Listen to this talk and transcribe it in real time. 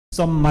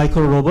Some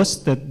micro robots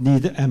that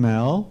need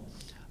ML.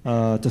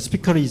 The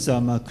speaker is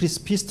Kris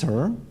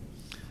Pister,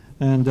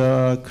 and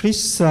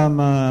Kris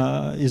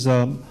was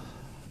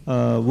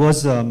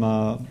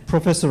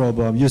professor of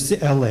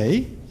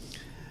UCLA,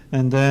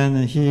 and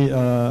then he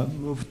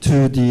moved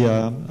to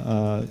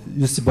the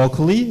UC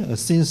Berkeley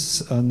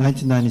since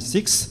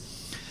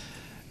 1996,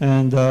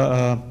 and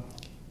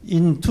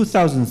in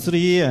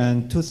 2003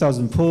 and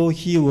 2004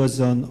 he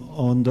was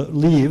on the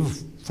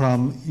leave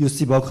from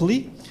UC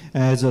Berkeley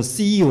as a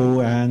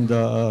CEO and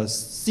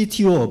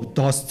CTO of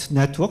Dust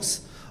Networks,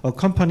 a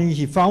company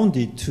he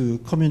founded to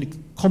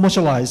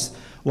commercialize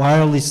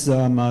wireless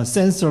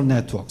sensor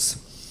networks.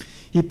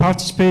 He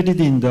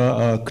participated in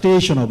the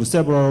creation of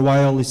several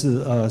wireless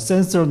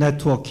sensor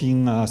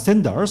networking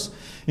standards,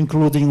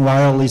 including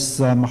wireless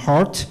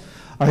HART,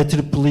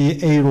 IEEE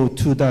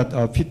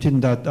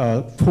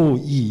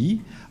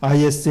 802.15.4e,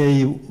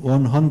 ISA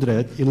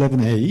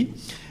 111a,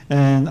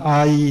 and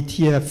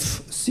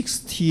IETF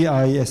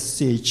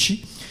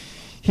 60ISH.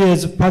 He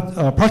has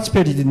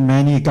participated in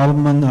many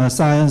government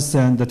science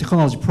and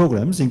technology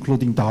programs,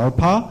 including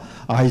DARPA,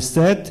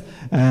 ISET,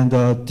 and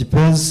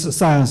Defense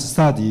Science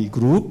Study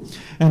Group,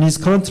 and is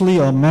currently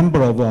a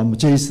member of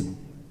JASON.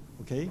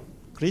 Okay,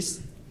 Kris?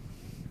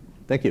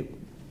 Thank you.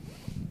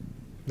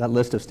 That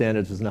list of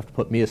standards was enough to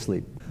put me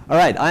asleep. All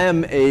right, I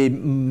am a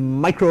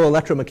micro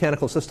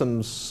electromechanical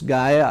systems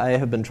guy. I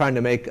have been trying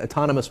to make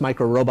autonomous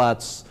micro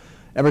robots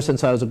ever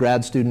since I was a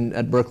grad student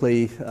at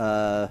Berkeley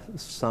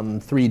some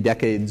 3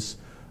 decades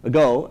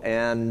ago.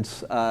 And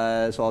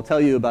so I'll tell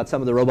you about some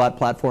of the robot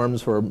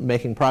platforms we're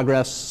making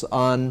progress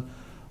on,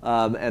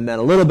 and then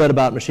a little bit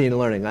about machine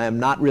learning. I am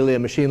not really a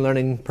machine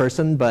learning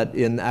person, but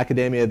in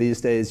academia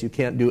these days you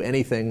can't do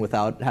anything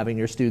without having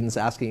your students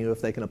asking you if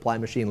they can apply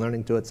machine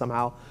learning to it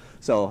somehow.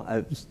 So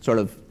I'm sort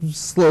of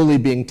slowly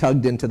being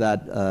tugged into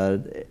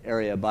that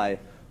area by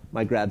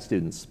my grad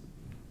students.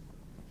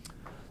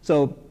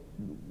 So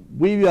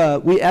we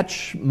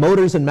etch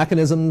motors and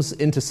mechanisms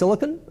into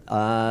silicon.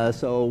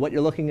 So what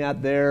you're looking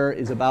at there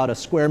is about a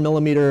square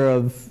millimeter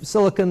of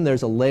silicon.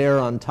 There's a layer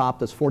on top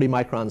that's 40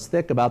 microns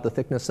thick, about the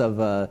thickness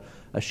of a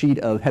sheet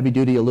of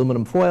heavy-duty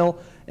aluminum foil.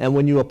 And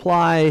when you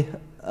apply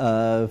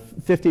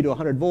 50 to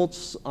 100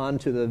 volts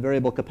onto the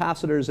variable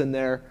capacitors in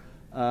there,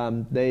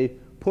 they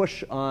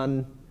push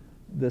on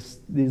these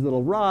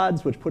little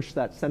rods, which push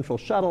that central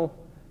shuttle,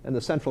 and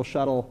the central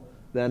shuttle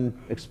then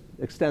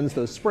extends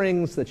those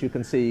springs that you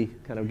can see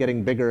kind of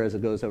getting bigger as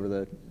it goes over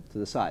to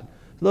the side.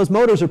 So those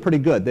motors are pretty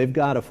good. They've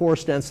got a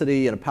force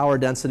density and a power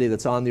density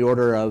that's on the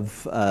order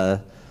of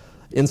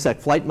insect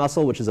flight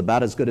muscle, which is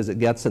about as good as it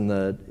gets in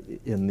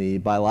the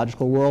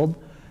biological world,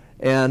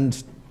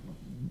 and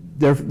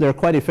they're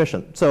quite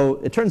efficient. So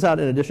it turns out,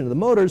 in addition to the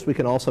motors, we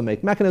can also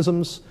make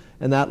mechanisms,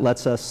 and that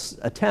lets us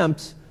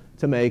attempt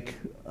to make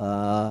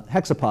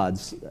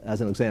hexapods,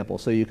 as an example.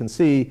 So you can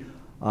see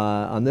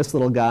on this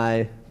little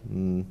guy.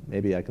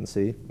 Maybe I can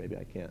see, maybe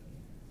I can't.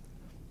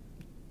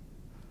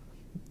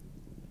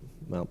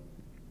 Well,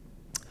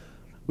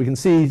 we can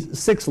see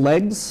 6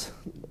 legs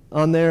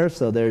on there.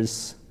 So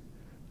there's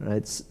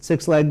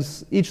 6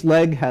 legs. Each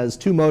leg has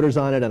 2 motors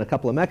on it and a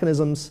couple of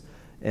mechanisms.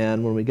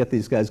 And when we get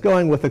these guys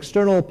going with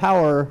external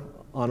power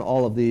on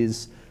all of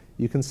these,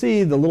 you can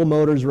see the little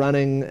motors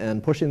running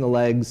and pushing the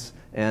legs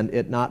and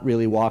it not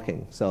really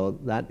walking. So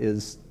that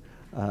is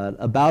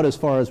about as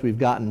far as we've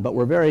gotten, but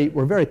we're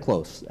very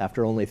close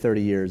after only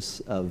 30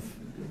 years of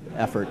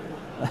effort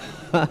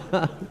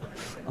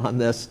on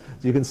this.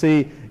 As you can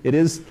see, it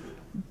is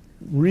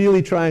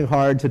really trying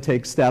hard to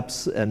take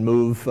steps and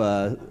move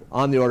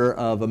on the order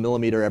of a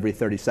millimeter every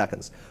 30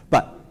 seconds.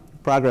 But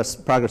progress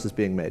is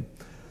being made.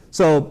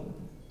 So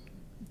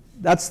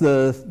that's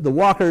the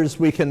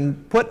walkers. We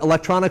can put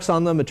electronics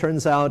on them, it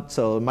turns out.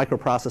 So a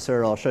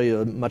microprocessor, I'll show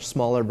you a much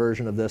smaller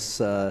version of this,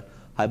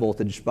 high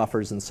voltage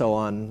buffers and so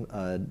on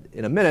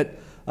in a minute.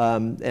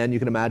 And you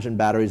can imagine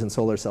batteries and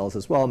solar cells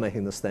as well,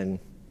 making this thing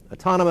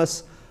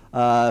autonomous.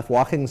 If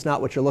walking's not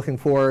what you're looking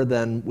for,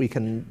 then we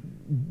can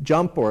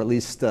jump, or at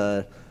least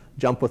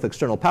jump with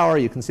external power.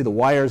 You can see the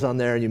wires on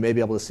there, and you may be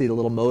able to see the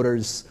little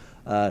motors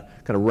kind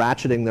of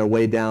ratcheting their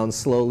way down,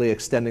 slowly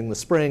extending the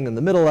spring in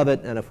the middle of it.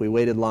 And if we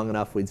waited long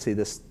enough, we'd see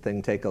this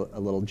thing take a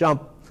little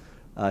jump.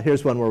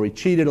 Here's one where we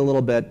cheated a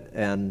little bit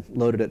and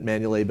loaded it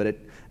manually, but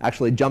it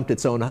actually jumped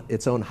its own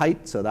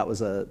height, so that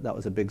was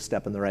a big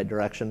step in the right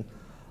direction.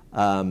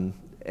 And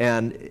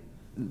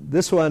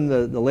this one,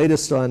 the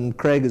latest one,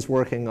 Craig is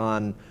working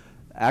on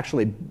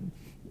actually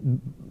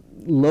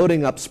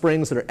loading up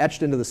springs that are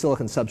etched into the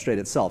silicon substrate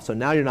itself. So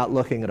now you're not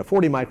looking at a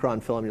 40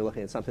 micron film, you're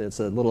looking at something that's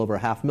a little over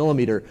 ½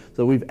 millimeter.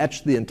 So we've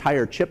etched the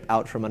entire chip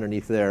out from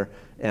underneath there,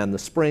 and the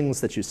springs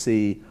that you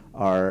see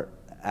are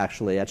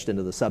actually etched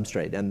into the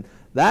substrate. And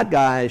that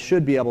guy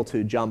should be able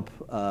to jump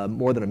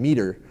more than a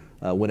meter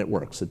when it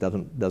works. It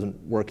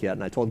doesn't work yet.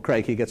 And I told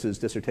Craig he gets his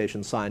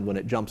dissertation signed when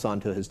it jumps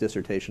onto his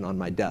dissertation on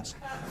my desk.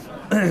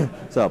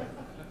 So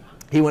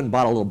he went and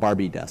bought a little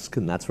Barbie desk,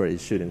 and that's where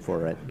he's shooting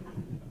for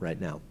right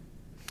now.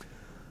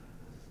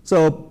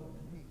 So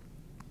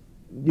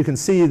you can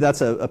see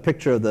that's a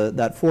picture of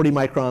that 40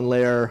 micron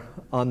layer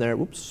on there.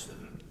 Whoops.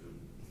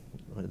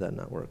 Why did that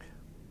not work?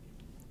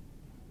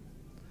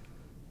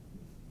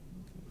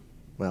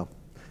 Well,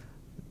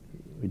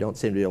 we don't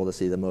seem to be able to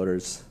see the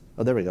motors.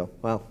 Oh, there we go.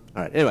 Well,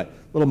 all right. Anyway,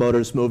 little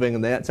motors moving,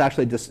 and it's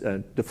actually just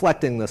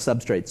deflecting the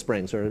substrate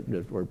springs, or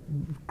we're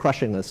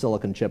crushing the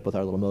silicon chip with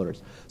our little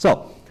motors.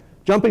 So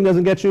jumping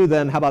doesn't get you,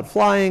 then how about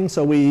flying?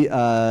 So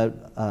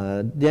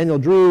Daniel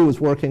Drew was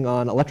working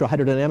on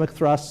electrohydrodynamic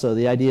thrust. So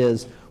the idea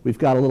is we've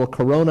got a little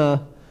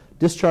corona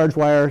discharge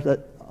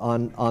wire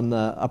on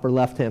the upper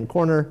left-hand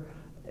corner,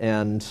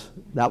 and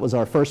that was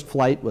our first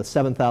flight with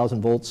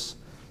 7,000 volts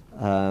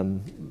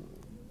on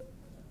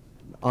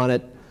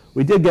it.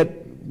 We did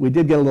get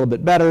a little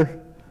bit better.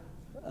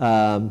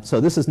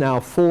 So this is now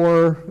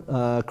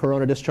 4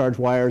 corona discharge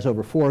wires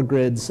over 4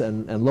 grids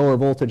and lower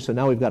voltage. So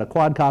now we've got a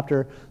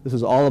quadcopter. This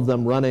is all of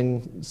them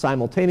running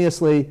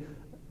simultaneously,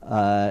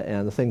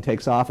 and the thing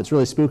takes off. It's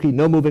really spooky.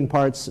 No moving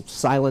parts. It's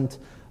silent,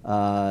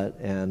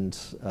 and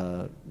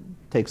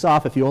takes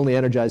off. If you only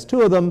energize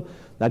 2 of them,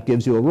 that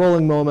gives you a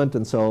rolling moment,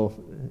 and so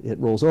it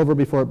rolls over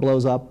before it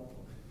blows up.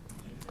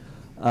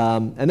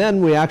 And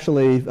then we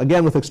actually,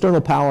 again with external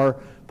power,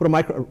 put put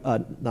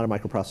an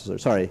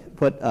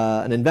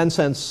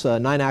InvenSense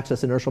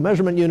 9-axis inertial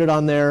measurement unit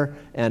on there,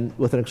 and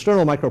with an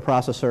external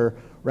microprocessor,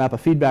 wrap a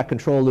feedback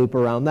control loop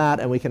around that,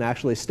 and we can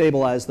actually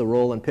stabilize the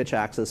roll and pitch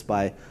axis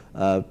by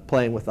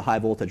playing with the high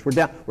voltage.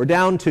 We're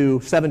down to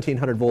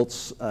 1,700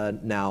 volts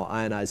now,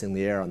 ionizing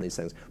the air on these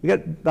things. We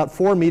get about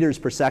 4 meters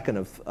per second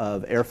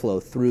of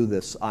airflow through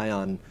this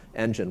ion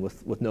engine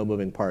with no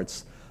moving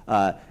parts.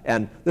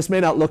 And this may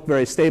not look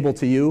very stable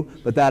to you,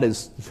 but that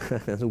is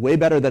way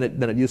better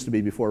than it used to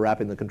be before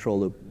wrapping the control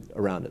loop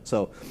around it.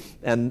 So,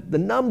 and the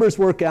numbers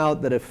work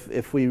out that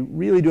if we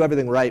really do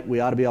everything right,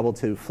 we ought to be able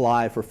to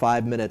fly for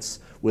 5 minutes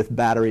with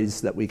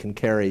batteries that we can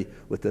carry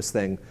with this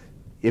thing,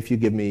 if you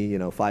give me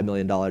 $5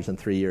 million in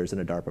 3 years in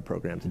a DARPA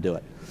program to do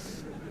it.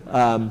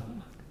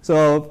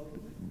 So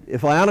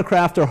if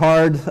ionoCraft are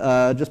hard,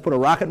 just put a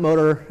rocket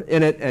motor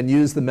in it and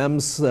use the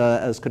MEMS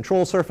as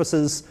control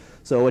surfaces.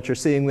 So what you're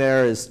seeing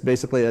there is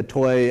basically a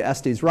toy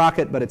Estes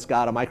rocket, but it's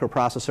got a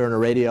microprocessor and a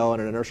radio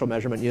and an inertial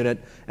measurement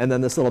unit, and then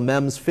this little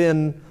MEMS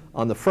fin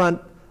on the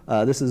front.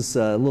 This is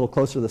a little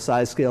closer to the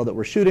size scale that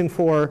we're shooting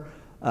for.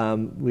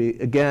 We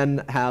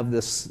again have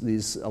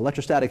these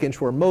electrostatic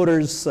inchworm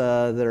motors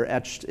that are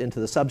etched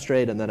into the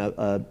substrate, and then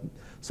a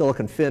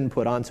silicon fin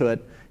put onto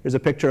it. Here's a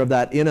picture of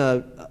that in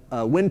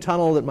a wind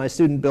tunnel that my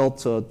student built.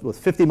 So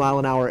with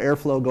 50-mile-an-hour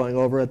airflow going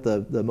over it,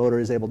 the motor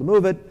is able to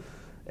move it.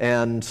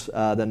 And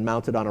then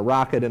mounted on a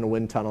rocket in a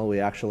wind tunnel,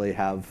 we actually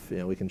have,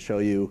 we can show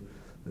you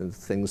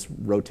things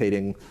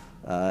rotating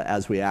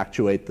as we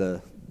actuate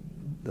the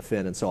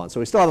fin and so on. So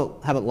we still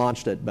haven't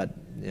launched it, but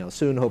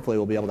soon hopefully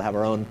we'll be able to have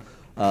our own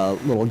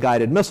little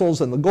guided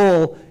missiles. And the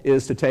goal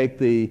is to take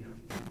the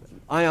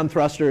ion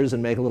thrusters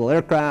and make a little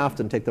aircraft,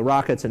 and take the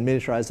rockets and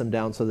miniaturize them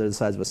down so they're the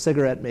size of a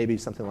cigarette, maybe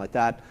something like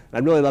that. And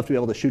I'd really love to be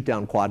able to shoot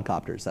down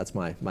quadcopters. That's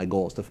my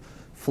goal, is to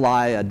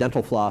fly a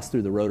dental floss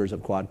through the rotors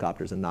of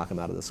quadcopters and knock them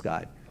out of the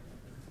sky.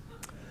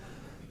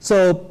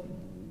 So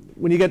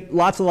when you get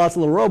lots and lots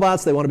of little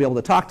robots, they want to be able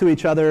to talk to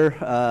each other.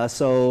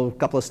 So a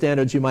couple of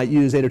standards you might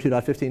use,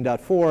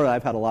 802.15.4,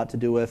 I've had a lot to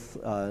do with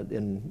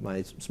in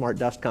my smart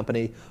dust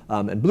company,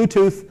 and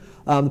Bluetooth.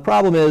 The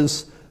problem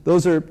is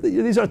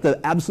these aren't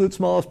the absolute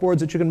smallest boards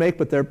that you can make,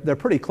 but they're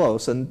pretty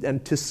close.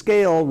 And to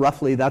scale,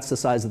 roughly, that's the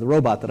size of the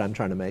robot that I'm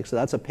trying to make. So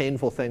that's a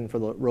painful thing for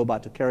the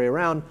robot to carry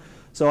around.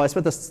 So I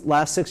spent the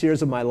last 6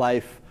 years of my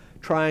life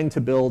trying to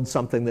build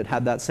something that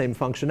had that same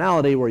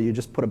functionality, where you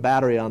just put a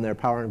battery on there,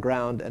 power and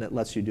ground, and it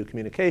lets you do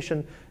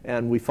communication.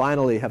 And we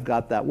finally have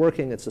got that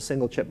working. It's a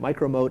single chip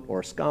micromote,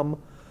 or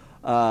SCUM.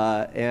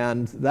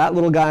 And that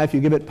little guy, if you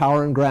give it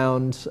power and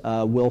ground,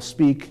 will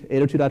speak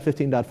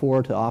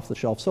 802.15.4 to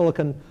off-the-shelf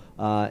silicon,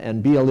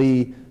 and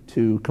BLE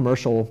to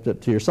commercial,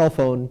 to your cell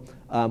phone,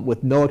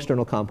 with no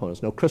external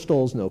components, no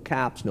crystals, no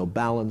caps, no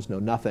balance, no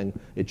nothing.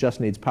 It just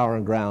needs power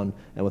and ground,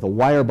 and with a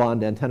wire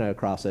bond antenna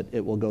across it,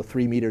 it will go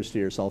 3 meters to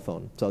your cell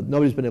phone. So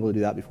nobody's been able to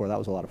do that before. That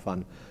was a lot of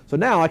fun. So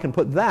now I can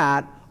put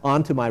that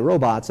onto my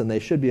robots, and they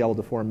should be able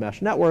to form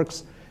mesh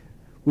networks.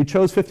 We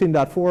chose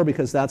 15.4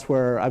 because that's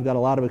where I've got a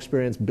lot of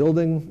experience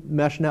building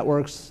mesh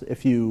networks.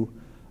 If you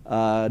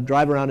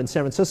drive around in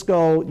San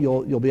Francisco,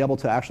 you'll be able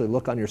to actually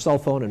look on your cell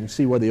phone and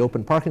see where the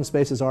open parking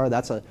spaces are.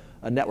 That's a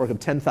network of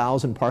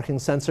 10,000 parking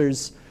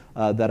sensors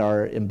that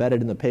are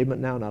embedded in the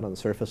pavement now, not on the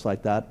surface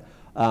like that.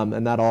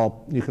 And that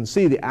all, you can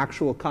see the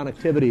actual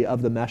connectivity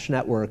of the mesh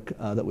network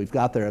that we've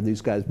got there, of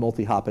these guys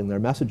multi-hopping their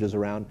messages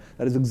around.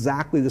 That is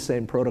exactly the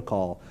same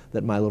protocol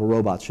that my little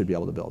robots should be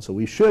able to build. So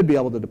we should be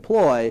able to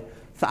deploy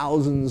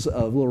thousands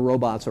of little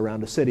robots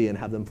around a city and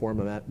have them form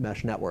a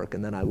mesh network,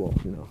 and then I will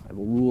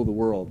rule the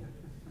world.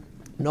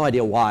 No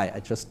idea why.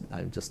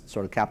 I'm just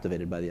sort of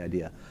captivated by the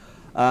idea.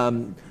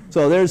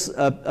 So there's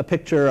a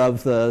picture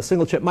of the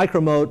single chip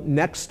micromote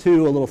next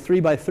to a little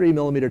 3x3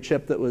 millimeter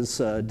chip that was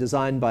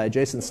designed by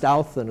Jason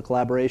Stouth in a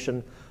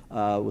collaboration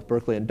with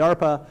Berkeley and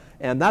DARPA,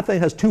 and that thing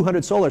has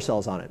 200 solar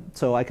cells on it.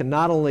 So I can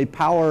not only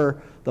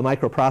power the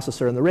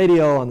microprocessor and the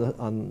radio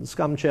on the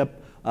SCUM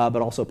chip,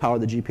 but also power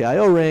the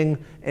GPIO ring,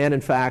 and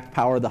in fact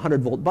power the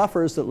 100-volt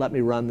buffers that let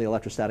me run the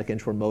electrostatic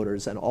inchworm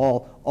motors, and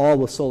all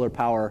with solar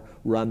power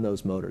run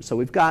those motors. So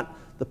we've got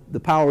the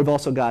power. We've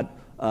also got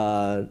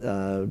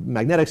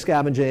magnetic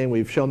scavenging.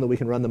 We've shown that we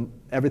can run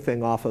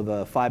everything off of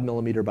a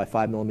 5mm by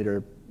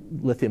 5mm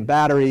lithium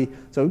battery.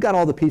 So we've got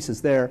all the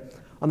pieces there.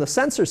 On the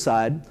sensor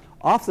side,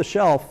 off the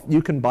shelf,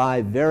 you can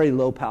buy very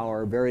low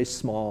power, very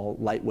small,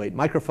 lightweight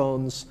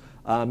microphones.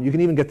 You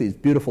can even get these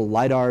beautiful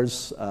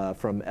LiDARs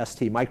from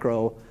ST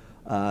Micro,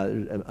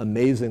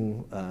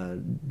 amazing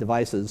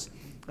devices.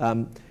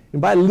 You can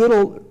buy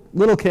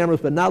little cameras,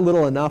 but not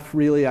little enough,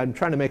 really. I'm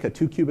trying to make a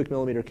 2 cubic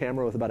millimeter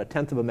camera with about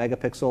 1/10 of a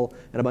megapixel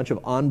and a bunch of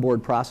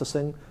onboard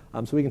processing.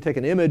 So we can take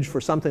an image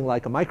for something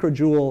like a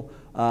microjoule,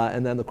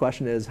 and then the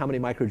question is, how many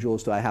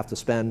microjoules do I have to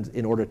spend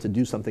in order to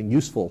do something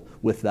useful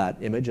with that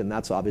image? And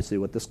that's obviously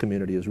what this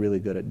community is really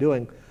good at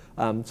doing.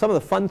 Some of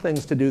the fun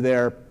things to do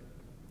there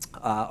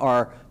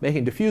are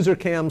making diffuser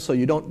cams, so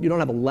you don't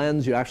have a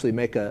lens, you actually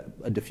make a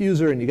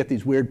diffuser, and you get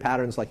these weird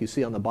patterns like you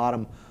see on the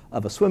bottom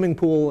of a swimming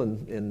pool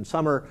in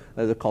summer.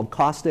 They're called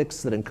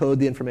caustics that encode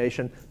the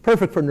information,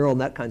 perfect for neural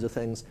net kinds of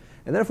things.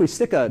 And then if we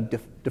stick a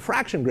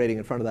diffraction grating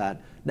in front of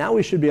that, now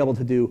we should be able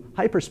to do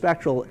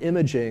hyperspectral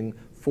imaging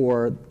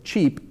for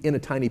cheap in a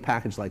tiny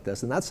package like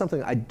this. And that's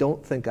something I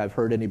don't think I've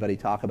heard anybody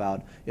talk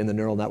about in the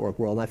neural network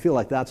world, and I feel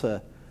like that's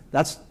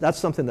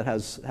something that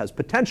has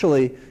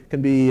potentially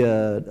can be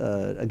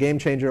a game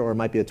changer, or it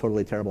might be a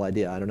totally terrible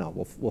idea. I don't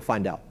know. We'll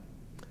find out.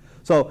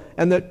 So,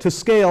 and to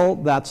scale,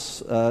 that's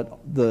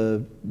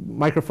the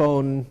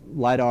microphone,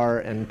 LiDAR,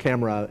 and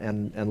camera,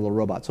 and little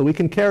robot. So we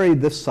can carry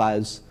this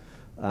size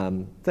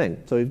thing.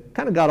 So we've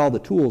kind of got all the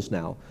tools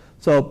now.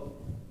 So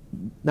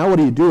now what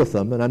do you do with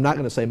them? And I'm not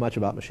going to say much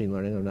about machine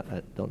learning.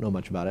 I don't know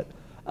much about it.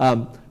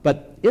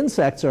 But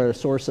insects are a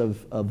source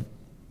of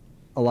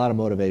a lot of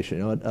motivation.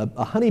 You know,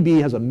 a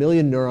honeybee has 1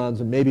 million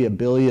neurons and maybe 1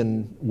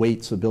 billion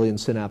weights, 1 billion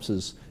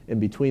synapses in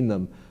between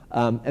them.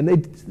 And they're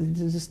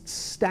just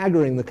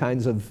staggering the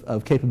kinds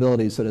of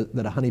capabilities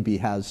that a honeybee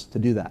has to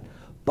do that.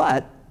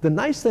 But the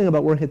nice thing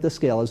about working at this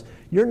scale is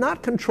you're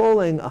not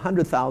controlling a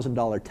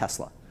 $100,000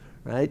 Tesla,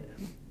 right?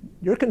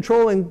 You're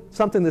controlling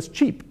something that's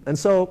cheap. And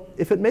so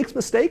if it makes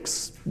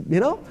mistakes, you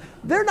know,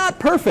 they're not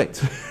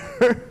perfect,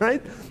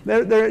 right?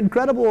 They're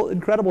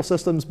incredible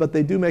systems, but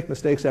they do make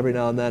mistakes every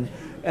now and then.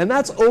 And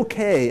that's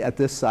okay at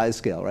this size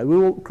scale, right? We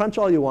will crunch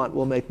all you want,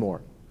 we'll make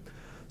more.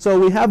 So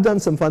we have done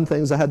some fun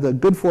things. I had the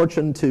good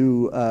fortune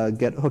to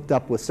get hooked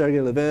up with Sergey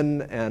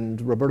Levin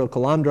and Roberto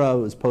Calandra,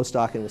 who was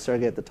postdocing with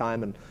Sergey at the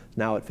time and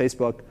now at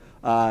Facebook.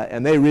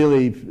 And they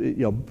really,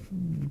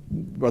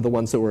 are the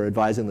ones that were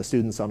advising the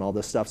students on all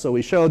this stuff. So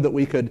we showed that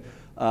we could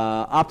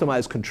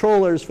optimize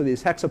controllers for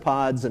these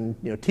hexapods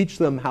and teach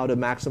them how to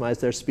maximize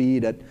their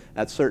speed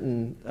at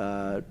certain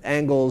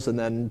angles, and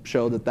then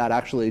show that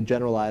actually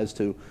generalized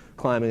to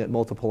climbing at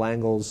multiple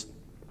angles,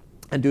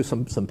 and do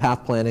some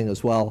path planning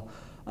as well.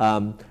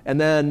 And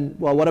then,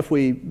 well, what if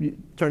we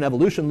turn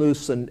evolution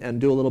loose and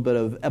do a little bit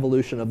of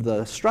evolution of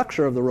the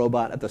structure of the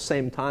robot at the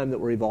same time that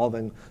we're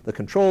evolving the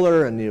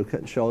controller, and you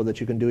can show that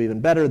you can do even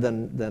better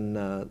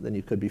than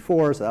you could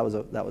before. So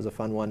that was a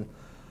fun one.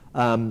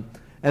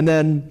 And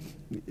then,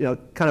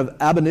 kind of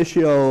ab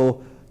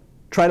initio,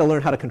 try to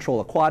learn how to control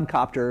a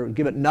quadcopter.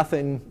 Give it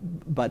nothing,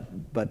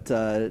 but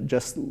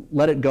just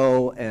let it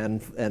go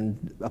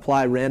and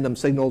apply random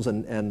signals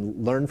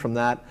and learn from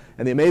that.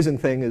 And the amazing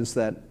thing is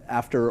that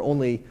after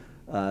only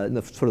in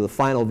the sort of the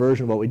final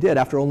version of what we did,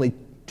 after only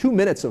 2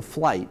 minutes of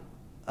flight,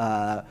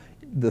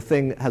 the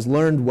thing has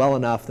learned well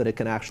enough that it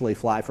can actually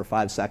fly for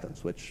 5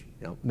 seconds, which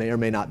may or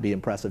may not be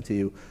impressive to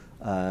you,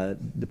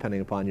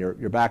 depending upon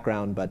your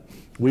background. But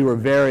we were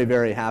very,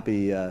 very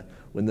happy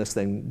when this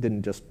thing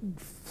didn't just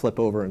flip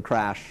over and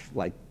crash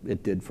like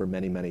it did for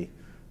many, many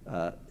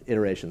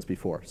iterations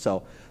before.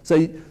 So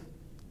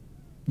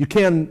you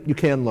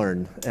can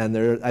learn, and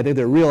I think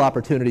there are real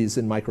opportunities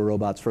in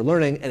microrobots for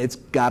learning, and it's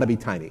got to be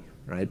tiny,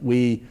 right?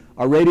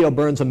 Our radio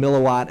burns a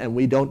milliwatt, and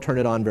we don't turn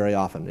it on very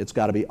often. It's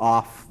got to be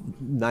off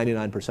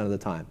 99% of the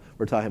time.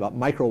 We're talking about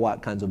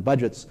microwatt kinds of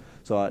budgets.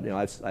 So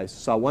I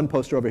saw one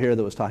poster over here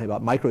that was talking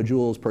about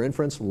microjoules per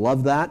inference.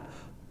 Love that.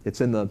 It's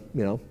in the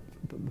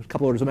a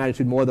couple orders of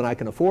magnitude more than I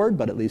can afford,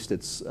 but at least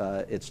it's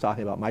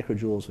talking about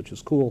microjoules, which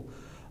is cool.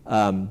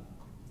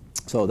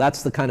 So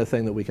that's the kind of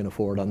thing that we can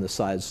afford on this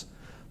size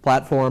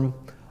platform.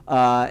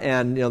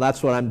 And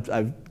that's what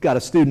I've got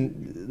a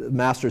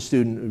master's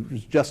student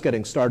who's just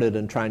getting started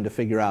and trying to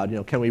figure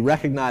out, can we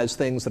recognize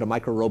things that a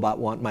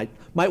microrobot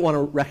might want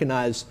to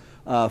recognize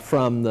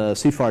from the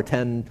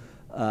CFAR10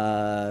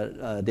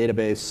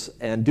 database,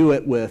 and do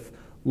it with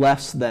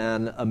less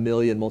than 1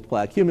 million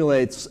multiply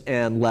accumulates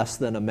and less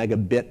than a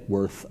megabit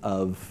worth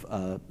of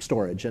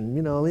storage. And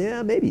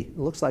yeah, maybe it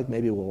looks like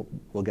maybe we'll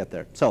get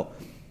there. So,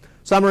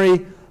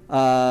 summary: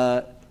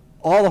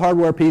 all the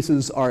hardware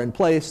pieces are in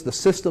place. The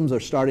systems are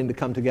starting to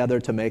come together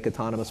to make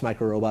autonomous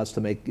microrobots,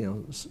 to make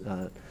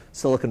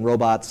silicon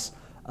robots.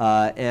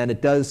 And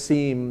it does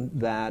seem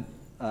that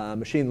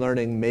machine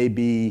learning may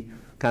be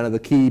kind of the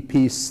key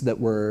piece that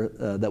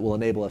will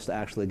enable us to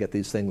actually get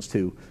these things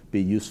to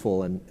be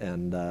useful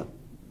and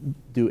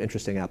do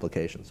interesting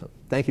applications. So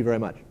thank you very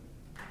much.